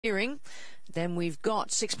Hearing. Then we've got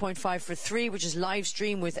 6.5 for 3, which is live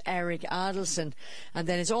stream with Eric Adelson. And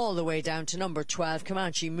then it's all the way down to number 12,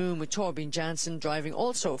 Comanche Moon, with Torbjörn Jansen driving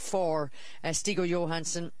also for Stig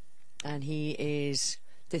Johansson. And he is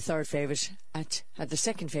the third favourite at the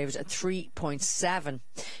second favourite at 3.7.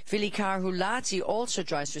 Vili Karhulati also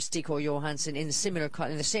drives for Stig Johansson in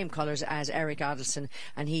the same colours as Eric Adelson,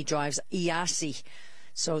 and he drives Iasi.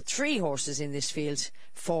 So 3 horses in this field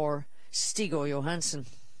for Stig Johansson.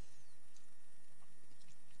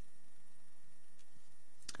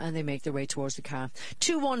 And they make their way towards the car.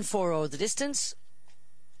 2-1-4-0 the distance.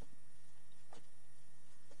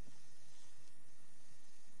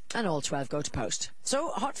 And all 12 go to post. So,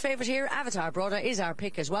 hot favourite here, Avatar Broda is our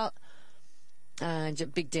pick as well. And a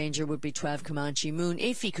big danger would be 12 Comanche Moon,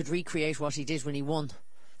 if he could recreate what he did when he won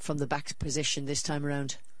from the back position this time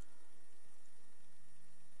around.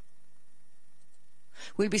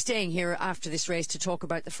 We'll be staying here after this race to talk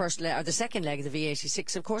about the second leg of the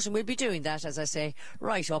V86, of course, and we'll be doing that, as I say,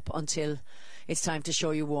 right up until it's time to show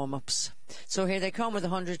you warm-ups. So here they come with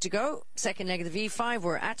 100 to go. Second leg of the V5,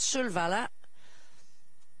 we're at Solvalla.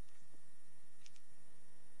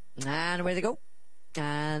 And away they go.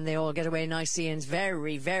 And they all get away nicely, and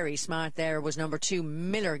very, very smart there was number 2,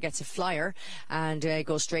 Miller, gets a flyer and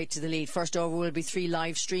goes straight to the lead. First over will be 3,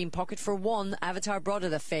 live stream. Pocket for 1, Avatar Broda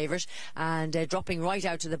the favourite, and dropping right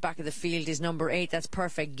out to the back of the field is number 8, that's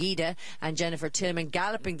Perfect Gita, and Jennifer Tillman.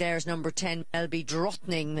 Galloping there is number 10, Melby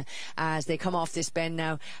Drottning, as they come off this bend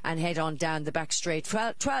now and head on down the back straight.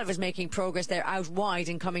 12 is making progress there out wide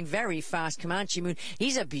and coming very fast. Comanche Moon,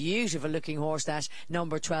 he's a beautiful looking horse, that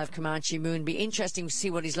number 12 Comanche Moon. Be interesting to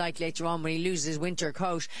see what he's like later on when he loses his winter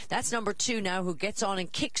coat. That's number 2 now, who gets on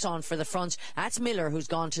and kicks on for the front. That's Miller, who's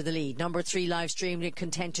gone to the lead. Number 3, live stream,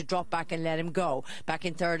 content to drop back and let him go. Back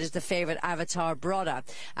in third is the favourite Avatar Broda,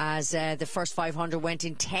 as the first 500 went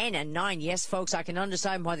in 10 and 9. Yes, folks, I can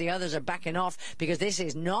understand why the others are backing off, because this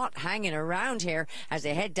is not hanging around here as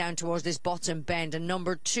they head down towards this bottom bend. And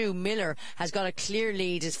number 2, Miller, has got a clear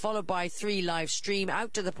lead, is followed by 3, live stream.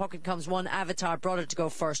 Out to the pocket comes 1, Avatar Broda, to go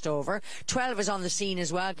first over. 12 is on the scene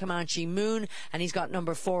as well, Comanche Moon, and he's got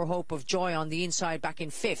number 4, Hope of Joy, on the inside back in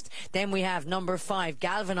 5th. Then we have number 5,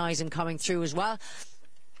 Galvanise him, coming through as well.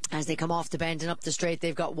 As they come off the bend and up the straight,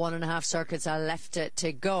 they've got 1.5 circuits left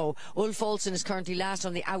to go. Ulf Olsen is currently last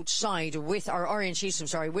on the outside with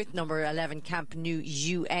with number 11, Camp New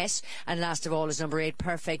US. And last of all is number 8,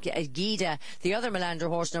 Perfect Gita. The other Melander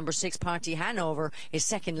horse, number 6, Party Hanover, is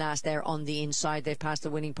second last there on the inside. They've passed the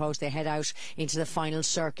winning post. They head out into the final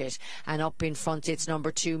circuit. And up in front, it's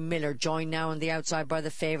number 2, Miller, joined now on the outside by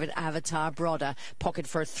the favourite Avatar Broda. Pocket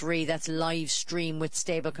for 3, that's live stream with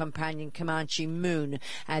stable companion Comanche Moon.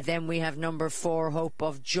 Then we have number 4, Hope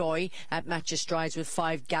of Joy, at matches strides with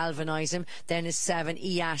 5, Galvanise him. Then is 7,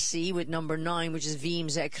 Iasi, with number 9, which is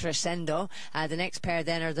Vimes Crescendo. The next pair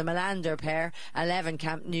then are the Melander pair. 11,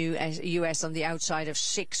 Camp New US on the outside of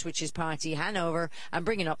 6, which is Party Hanover. And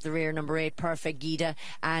bringing up the rear, number 8, Perfect Gita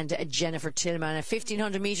and Jennifer Tillman. A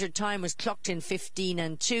 1500 metre time was clocked in 15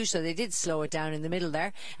 and 2, so they did slow it down in the middle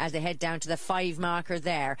there as they head down to the 5 marker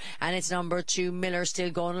there. And it's number 2, Miller, still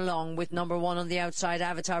going along with number 1 on the outside,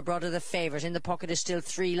 Avatar Broda the favourite. In the pocket is still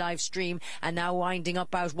 3, live stream, and now winding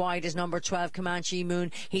up out wide is number 12, Comanche Moon.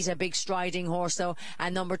 He's a big striding horse though,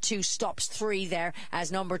 and number 2 stops 3 there as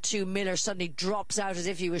number 2, Miller, suddenly drops out as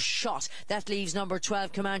if he was shot. That leaves number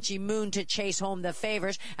 12, Comanche Moon, to chase home the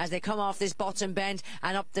favourite as they come off this bottom bend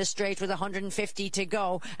and up the straight with 150 to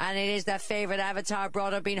go. And it is that favourite Avatar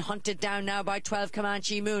Broda being hunted down now by 12,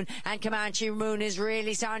 Comanche Moon, and Comanche Moon is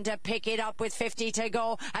really starting to pick it up with 50 to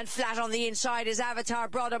go, and flat on the inside is Avatar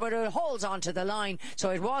Broda, but it holds onto the line.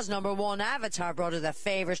 So it was number 1, Avatar Broda the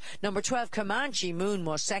favourite. Number 12, Comanche Moon,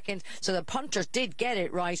 was second, so the punters did get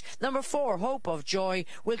it right. Number 4, Hope of Joy,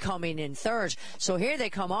 will come in third. So here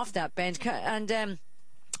they come off that bend, and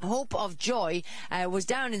Hope of Joy was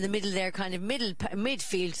down in the middle there, kind of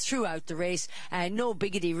midfield throughout the race. No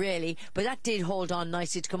biggity really, but that did hold on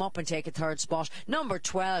nicely to come up and take a third spot. Number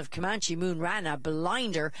 12, Comanche Moon, ran a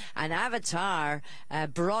blinder, and Avatar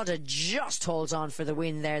Broda just holds on for the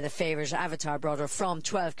win there. The favourite Avatar Broda from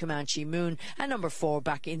 12, Comanche Moon, and number 4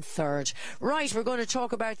 back in third. Right, we're going to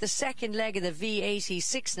talk about the second leg of the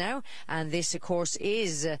V86 now, and this of course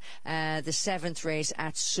is the 7th race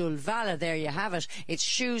at Solvalla. There you have it. It's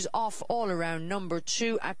shoes off all around. Number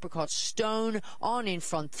 2, Apricot Stone, on in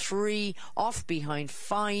front 3, off behind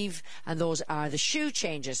 5, and those are the shoe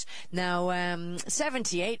changes. Now,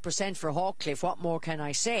 78% for Hawkcliffe. What more can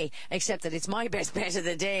I say? Except that it's my best bet of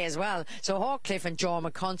the day as well. So Hawkcliffe and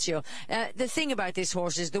Jorma Concio. The thing about this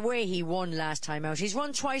horse is the way he won last time out. He's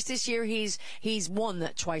run twice this year. He's won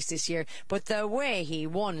twice this year. But the way he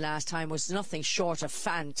won last time was nothing short of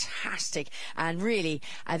fantastic. And really,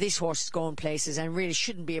 this horse is going places and really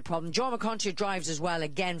shouldn't be a problem. Jorma Concio drives as well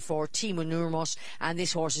again for Timo Nurmos. And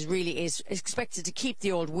this horse is expected to keep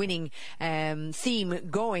the old winning theme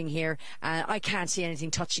going here. I can't see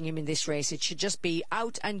anything touching him in this race. It should just be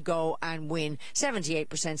out and go and win.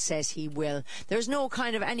 78% says he will. There's no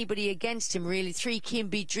kind of anybody against him really. 3,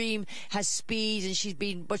 Kimby Dream has speed,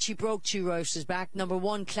 and but she broke 2 races back. Number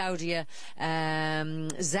 1, Claudia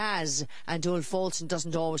Zaz, and Ulf Olsen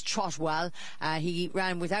doesn't always trot well. He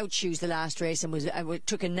ran without shoes the last race and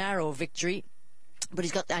took a narrow victory. But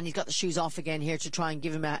he's got the shoes off again here to try and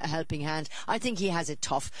give him a helping hand. I think he has it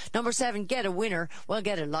tough. Number 7, Get a Winner. Well,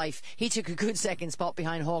 Get a Life. He took a good second spot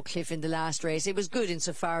behind Hawkcliffe in the last race. It was good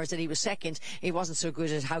insofar as that he was second. It wasn't so good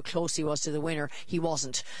at how close he was to the winner. He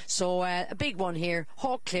wasn't. So a big one here.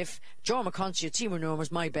 Hawkcliffe, Jorma Concio, Timo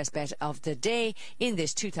Nurmos, my best bet of the day in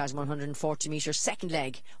this 2,140 metre second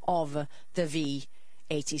leg of the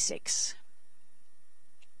V86.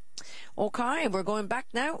 Okay, we're going back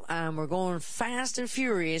now, and we're going fast and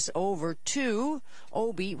furious over to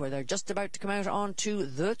Obi, where they're just about to come out onto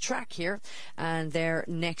the track here, and their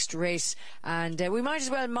next race. And we might as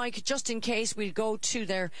well, Mike, just in case, we'll go to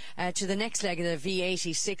the next leg of the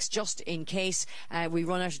V86, just in case we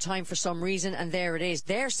run out of time for some reason. And there it is,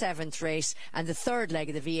 their 7th race and the 3rd leg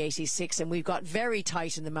of the V86, and we've got very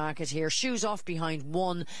tight in the market here. Shoes off behind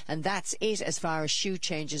 1, and that's it as far as shoe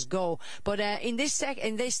changes go. But in this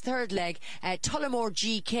 3rd leg, Tullamore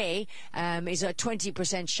GK is a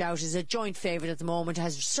 20% shout, is a joint favourite at the moment,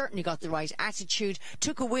 has certainly got the right attitude,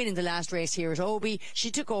 took a win in the last race here at Obi.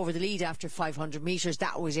 She took over the lead after 500 metres.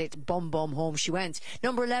 That was it. Bum home she went.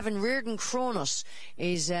 Number 11, Reardon Kronos,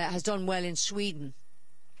 has done well in Sweden,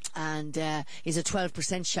 and is a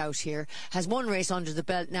 12% shout here. Has 1 race under the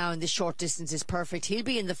belt now, and this short distance is perfect. He'll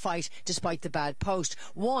be in the fight despite the bad post.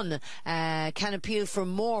 1, Can Appeal for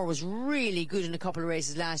More, was really good in a couple of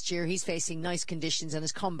races last year. He's facing nice conditions and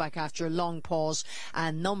has come back after a long pause.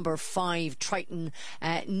 And number 5, Triton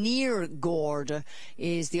Neargord,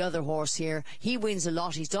 is the other horse here. He wins a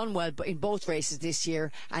lot. He's done well in both races this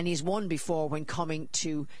year, and he's won before when coming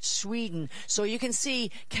to Sweden. So you can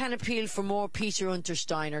see Can Appeal for More, Peter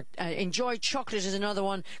Untersteiner. Enjoy Chocolate is another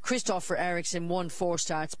one. Christopher Eriksson won 4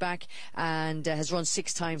 starts back and has run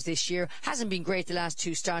 6 times this year. Hasn't been great the last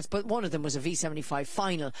 2 starts, but one of them was a V75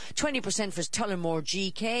 final. 20% for Tullamore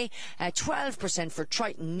GK, 12% for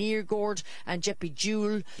Triton Neargord and Jeppy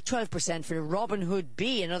Jewel, 12% for Robin Hood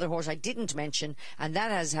B, another horse I didn't mention, and that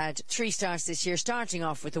has had 3 starts this year, starting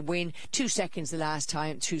off with a win, 2 seconds the last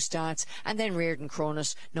time, 2 starts, and then Reardon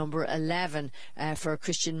Kronos, number 11 for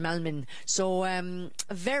Christian Malmin. So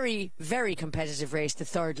very, very competitive race, the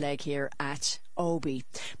 3rd leg here at Obi.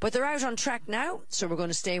 But they're out on track now, so we're going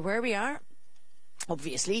to stay where we are,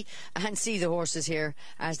 obviously, and see the horses here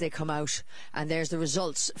as they come out. And there's the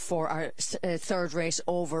results for our 3rd race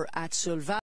over at solvalla.